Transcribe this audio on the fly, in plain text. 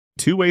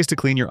2 ways to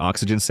clean your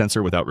oxygen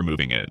sensor without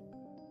removing it.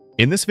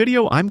 In this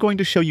video, I'm going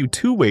to show you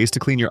 2 ways to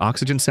clean your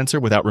oxygen sensor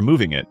without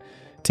removing it,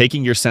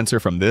 taking your sensor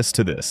from this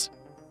to this.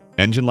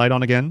 Engine light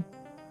on again?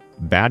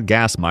 Bad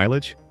gas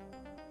mileage?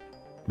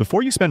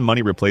 Before you spend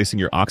money replacing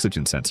your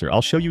oxygen sensor,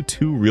 I'll show you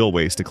 2 real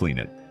ways to clean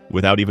it,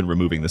 without even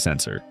removing the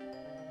sensor.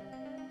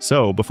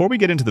 So, before we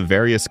get into the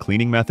various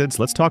cleaning methods,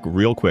 let's talk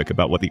real quick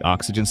about what the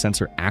oxygen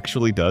sensor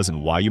actually does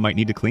and why you might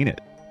need to clean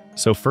it.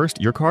 So first,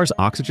 your car's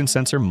oxygen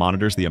sensor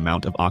monitors the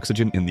amount of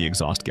oxygen in the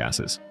exhaust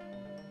gases.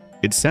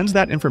 It sends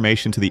that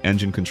information to the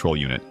engine control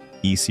unit,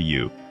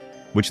 ECU,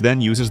 which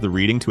then uses the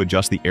reading to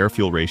adjust the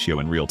air-fuel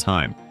ratio in real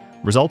time,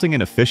 resulting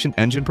in efficient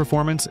engine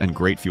performance and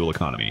great fuel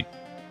economy.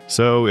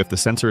 So, if the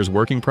sensor is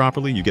working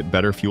properly, you get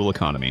better fuel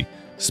economy,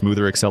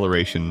 smoother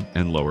acceleration,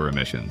 and lower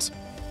emissions.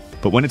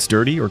 But when it's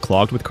dirty or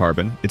clogged with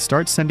carbon, it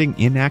starts sending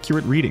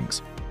inaccurate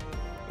readings.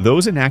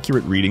 Those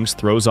inaccurate readings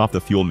throws off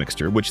the fuel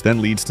mixture, which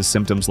then leads to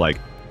symptoms like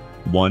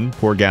 1.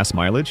 Poor gas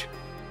mileage,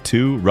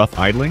 2. Rough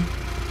idling,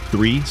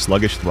 3.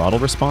 Sluggish throttle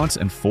response,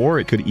 and 4.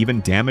 It could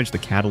even damage the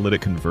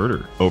catalytic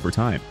converter over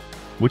time,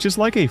 which is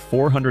like a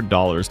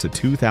 $400 to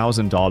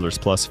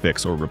 $2,000 plus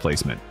fix or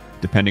replacement,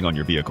 depending on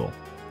your vehicle.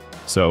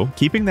 So,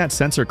 keeping that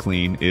sensor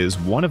clean is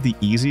one of the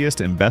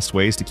easiest and best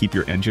ways to keep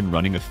your engine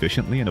running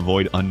efficiently and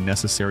avoid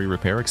unnecessary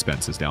repair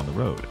expenses down the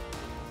road.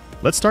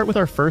 Let's start with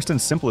our first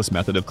and simplest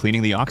method of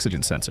cleaning the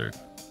oxygen sensor.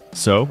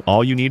 So,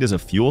 all you need is a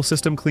fuel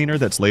system cleaner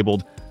that's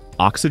labeled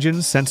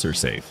Oxygen Sensor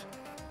Safe.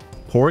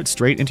 Pour it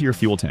straight into your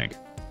fuel tank,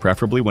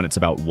 preferably when it's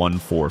about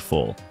 1/4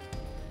 full.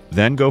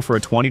 Then go for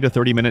a 20 to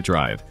 30 minute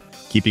drive,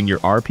 keeping your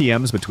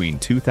RPMs between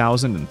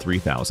 2,000 and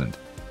 3,000.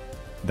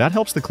 That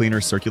helps the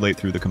cleaner circulate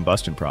through the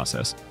combustion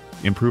process,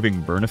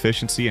 improving burn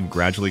efficiency and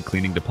gradually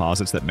cleaning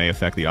deposits that may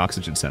affect the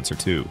oxygen sensor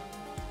too.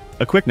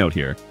 A quick note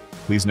here,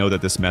 please know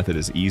that this method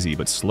is easy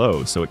but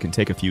slow, so it can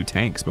take a few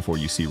tanks before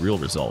you see real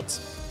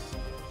results.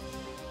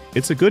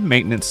 It's a good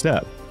maintenance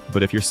step,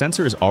 but if your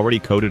sensor is already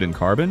coated in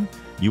carbon,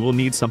 you will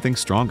need something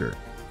stronger.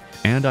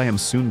 And I am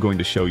soon going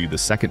to show you the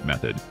second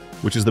method,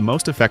 which is the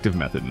most effective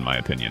method in my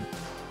opinion.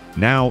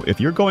 Now, if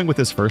you're going with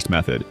this first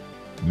method,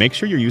 make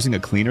sure you're using a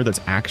cleaner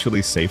that's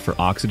actually safe for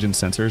oxygen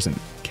sensors and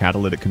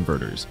catalytic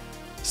converters.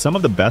 Some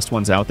of the best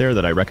ones out there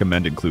that I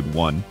recommend include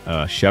 1.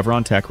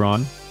 Chevron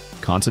Techron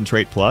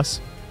Concentrate Plus,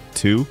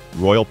 2.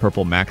 Royal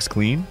Purple Max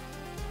Clean,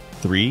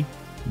 3.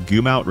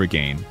 Goomout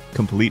Regain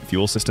Complete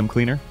Fuel System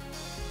Cleaner,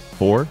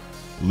 4.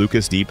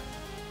 Lucas Deep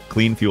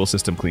Clean Fuel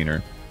System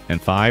Cleaner, and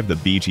 5. The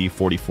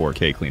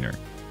BG44K Cleaner.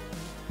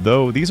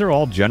 Though these are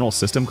all general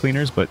system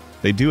cleaners, but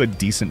they do a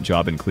decent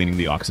job in cleaning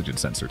the oxygen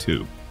sensor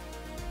too.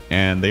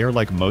 And they are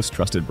like most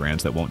trusted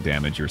brands that won't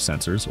damage your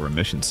sensors or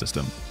emission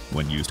system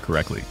when used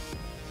correctly.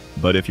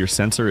 But if your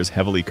sensor is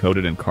heavily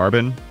coated in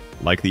carbon,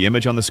 like the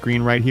image on the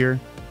screen right here,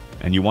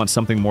 and you want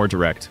something more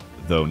direct,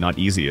 though not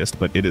easiest,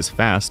 but it is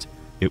fast,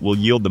 it will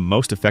yield the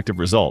most effective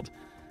result,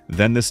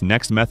 then this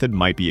next method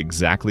might be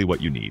exactly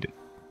what you need.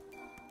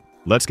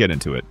 Let's get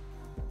into it.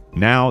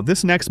 Now,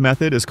 this next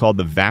method is called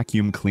the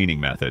vacuum cleaning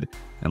method,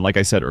 and like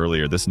I said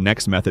earlier, this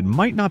next method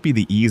might not be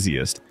the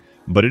easiest,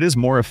 but it is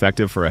more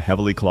effective for a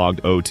heavily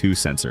clogged O2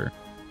 sensor,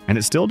 and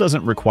it still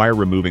doesn't require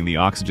removing the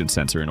oxygen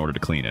sensor in order to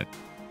clean it.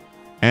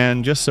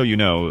 And just so you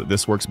know,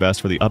 this works best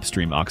for the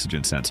upstream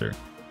oxygen sensor,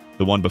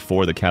 the one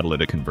before the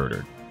catalytic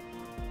converter.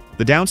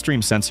 The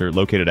downstream sensor,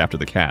 located after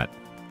the cat,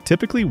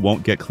 typically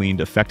won't get cleaned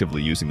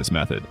effectively using this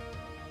method.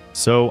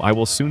 So I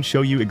will soon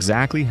show you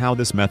exactly how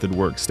this method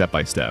works step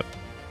by step.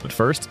 But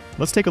first,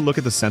 let's take a look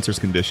at the sensor's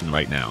condition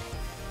right now.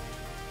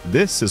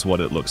 This is what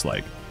it looks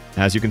like.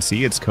 As you can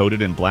see, it's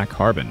coated in black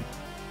carbon.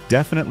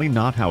 Definitely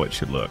not how it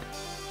should look.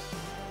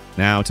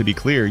 Now, to be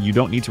clear, you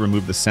don't need to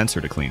remove the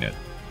sensor to clean it.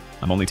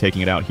 I'm only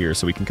taking it out here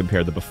so we can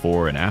compare the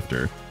before and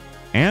after,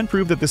 and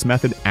prove that this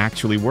method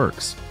actually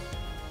works.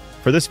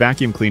 For this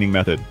vacuum cleaning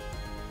method,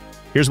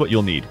 here's what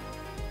you'll need.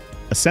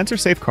 A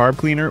sensor-safe carb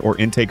cleaner or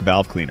intake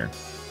valve cleaner.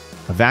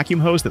 A vacuum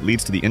hose that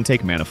leads to the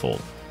intake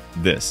manifold.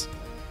 This.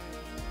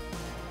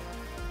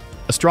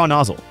 A straw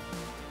nozzle.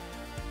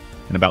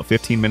 In about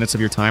 15 minutes of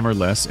your time or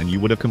less, and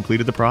you would have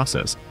completed the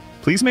process.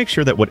 Please make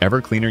sure that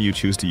whatever cleaner you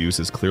choose to use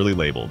is clearly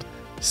labeled,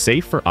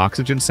 safe for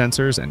oxygen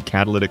sensors and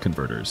catalytic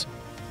converters.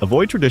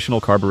 Avoid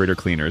traditional carburetor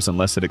cleaners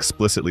unless it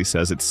explicitly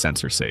says it's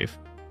sensor safe.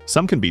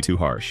 Some can be too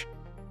harsh.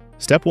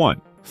 Step 1.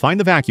 Find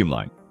the vacuum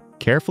line.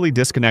 Carefully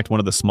disconnect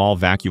one of the small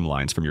vacuum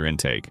lines from your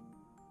intake.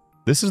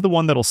 This is the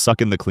one that'll suck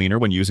in the cleaner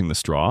when using the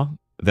straw.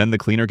 Then the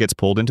cleaner gets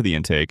pulled into the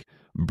intake,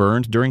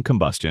 burned during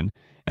combustion,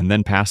 and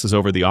then passes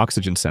over the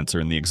oxygen sensor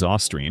in the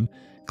exhaust stream,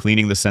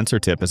 cleaning the sensor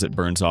tip as it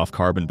burns off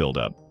carbon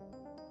buildup.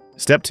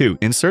 Step 2.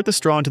 Insert the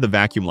straw into the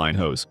vacuum line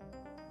hose.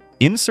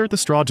 Insert the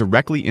straw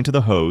directly into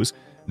the hose,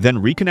 then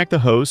reconnect the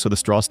hose so the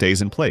straw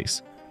stays in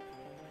place.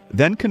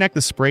 Then connect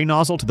the spray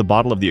nozzle to the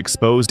bottle of the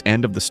exposed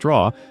end of the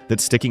straw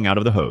that's sticking out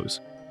of the hose.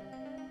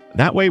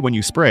 That way, when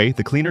you spray,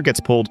 the cleaner gets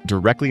pulled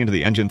directly into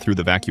the engine through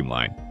the vacuum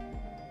line.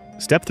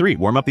 Step 3.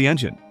 Warm up the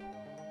engine.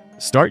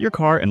 Start your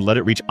car and let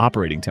it reach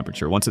operating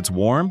temperature. Once it's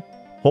warm,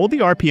 hold the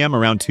RPM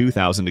around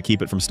 2,000 to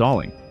keep it from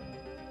stalling.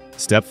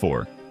 Step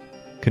 4.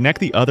 Connect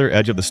the other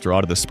edge of the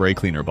straw to the spray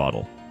cleaner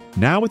bottle.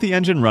 Now with the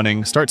engine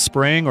running, start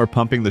spraying or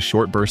pumping the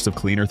short burst of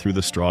cleaner through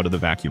the straw to the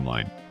vacuum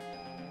line.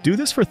 Do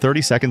this for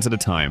 30 seconds at a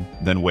time,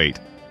 then wait.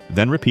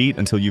 Then repeat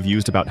until you've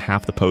used about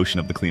half the potion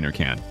of the cleaner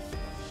can.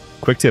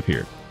 Quick tip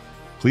here.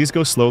 Please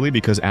go slowly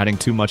because adding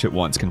too much at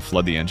once can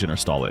flood the engine or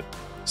stall it.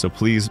 So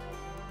please,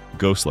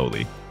 go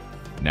slowly.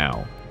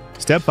 Now.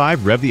 Step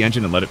 5, rev the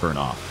engine and let it burn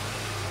off.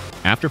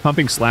 After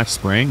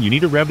pumping/spraying, you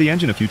need to rev the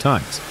engine a few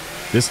times.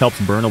 This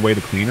helps burn away the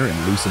cleaner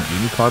and loosen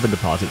any carbon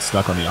deposits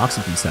stuck on the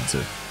oxygen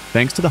sensor,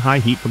 thanks to the high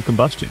heat from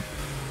combustion.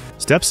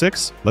 Step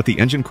 6, let the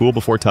engine cool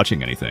before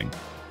touching anything.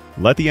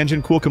 Let the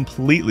engine cool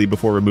completely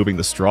before removing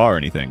the straw or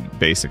anything,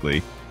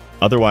 basically.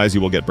 Otherwise,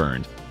 you will get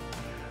burned.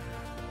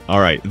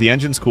 Alright, the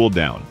engine's cooled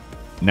down.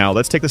 Now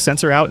let's take the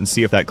sensor out and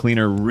see if that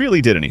cleaner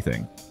really did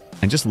anything.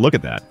 And just look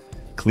at that.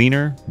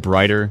 Cleaner,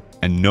 brighter,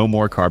 and no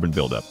more carbon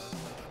buildup.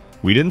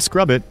 We didn't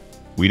scrub it.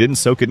 We didn't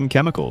soak it in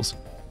chemicals.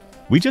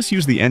 We just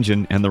used the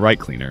engine and the right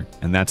cleaner,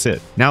 and that's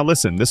it. Now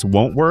listen, this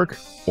won't work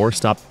or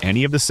stop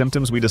any of the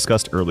symptoms we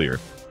discussed earlier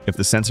if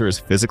the sensor is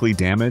physically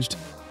damaged,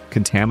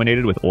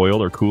 contaminated with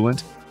oil or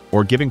coolant,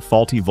 or giving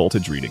faulty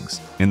voltage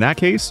readings. In that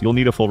case, you'll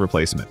need a full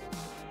replacement.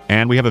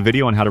 And we have a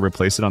video on how to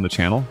replace it on the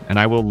channel, and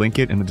I will link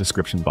it in the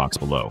description box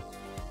below.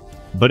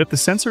 But if the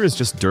sensor is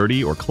just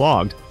dirty or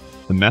clogged,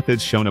 the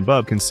methods shown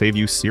above can save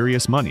you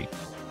serious money.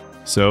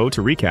 So,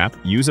 to recap,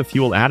 use a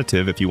fuel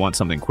additive if you want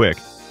something quick,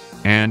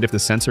 and if the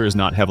sensor is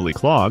not heavily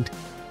clogged,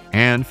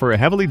 and for a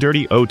heavily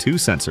dirty O2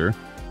 sensor,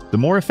 the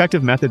more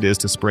effective method is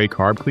to spray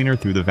carb cleaner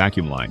through the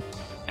vacuum line,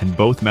 and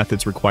both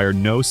methods require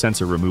no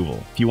sensor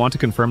removal. If you want to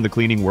confirm the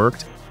cleaning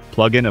worked,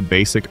 plug in a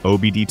basic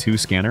OBD2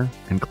 scanner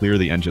and clear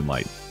the engine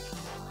light.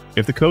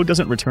 If the code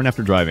doesn't return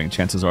after driving,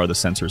 chances are the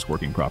sensor is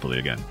working properly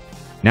again.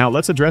 Now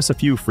let's address a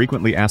few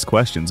frequently asked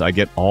questions I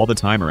get all the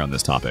time around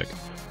this topic.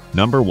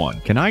 Number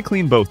 1, can I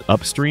clean both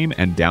upstream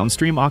and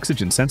downstream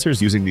oxygen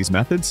sensors using these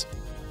methods?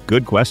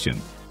 Good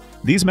question.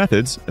 These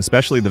methods,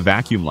 especially the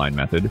vacuum line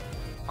method,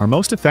 are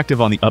most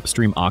effective on the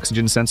upstream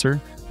oxygen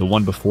sensor, the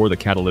one before the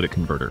catalytic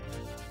converter.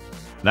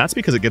 That's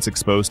because it gets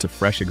exposed to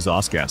fresh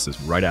exhaust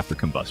gases right after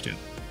combustion.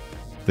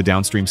 The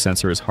downstream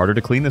sensor is harder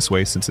to clean this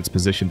way since it's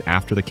positioned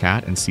after the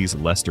cat and sees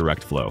less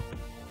direct flow.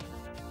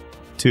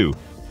 2.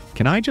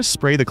 Can I just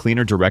spray the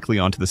cleaner directly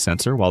onto the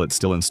sensor while it's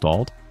still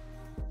installed?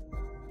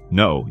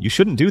 No, you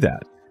shouldn't do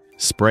that.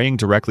 Spraying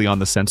directly on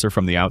the sensor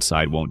from the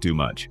outside won't do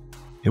much.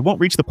 It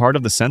won't reach the part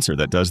of the sensor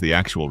that does the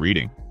actual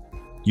reading.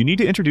 You need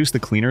to introduce the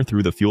cleaner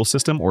through the fuel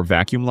system or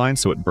vacuum line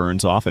so it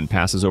burns off and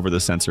passes over the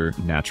sensor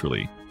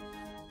naturally.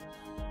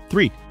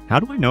 3.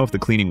 How do I know if the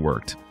cleaning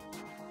worked?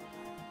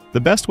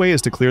 The best way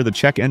is to clear the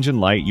check engine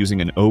light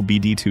using an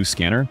OBD2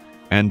 scanner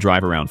and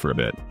drive around for a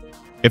bit.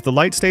 If the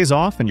light stays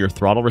off and your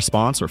throttle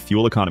response or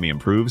fuel economy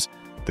improves,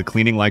 the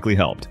cleaning likely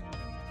helped.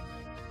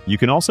 You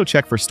can also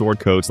check for stored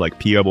codes like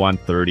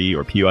P130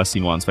 or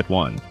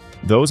POS1.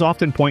 Those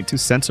often point to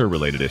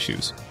sensor-related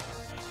issues.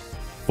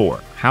 4.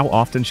 How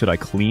often should I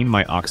clean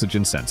my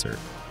oxygen sensor?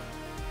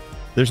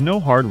 There's no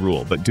hard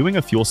rule, but doing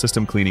a fuel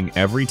system cleaning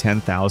every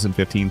 10,000,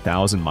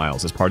 15,000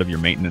 miles as part of your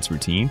maintenance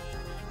routine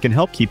can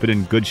help keep it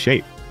in good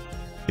shape.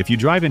 If you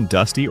drive in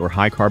dusty or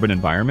high-carbon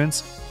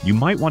environments, you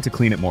might want to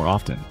clean it more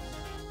often.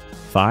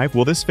 5.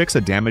 Will this fix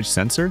a damaged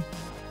sensor?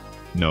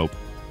 Nope.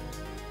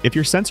 If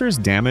your sensor is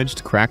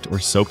damaged, cracked, or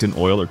soaked in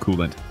oil or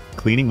coolant,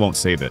 cleaning won't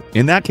save it.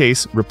 In that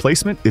case,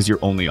 replacement is your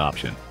only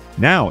option.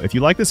 Now, if you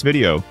like this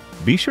video,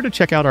 be sure to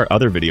check out our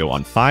other video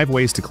on 5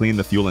 ways to clean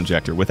the fuel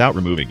injector without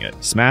removing it.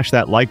 Smash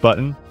that like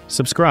button,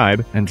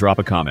 subscribe, and drop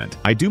a comment.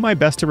 I do my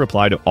best to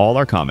reply to all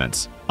our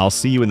comments. I'll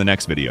see you in the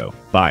next video.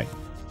 Bye.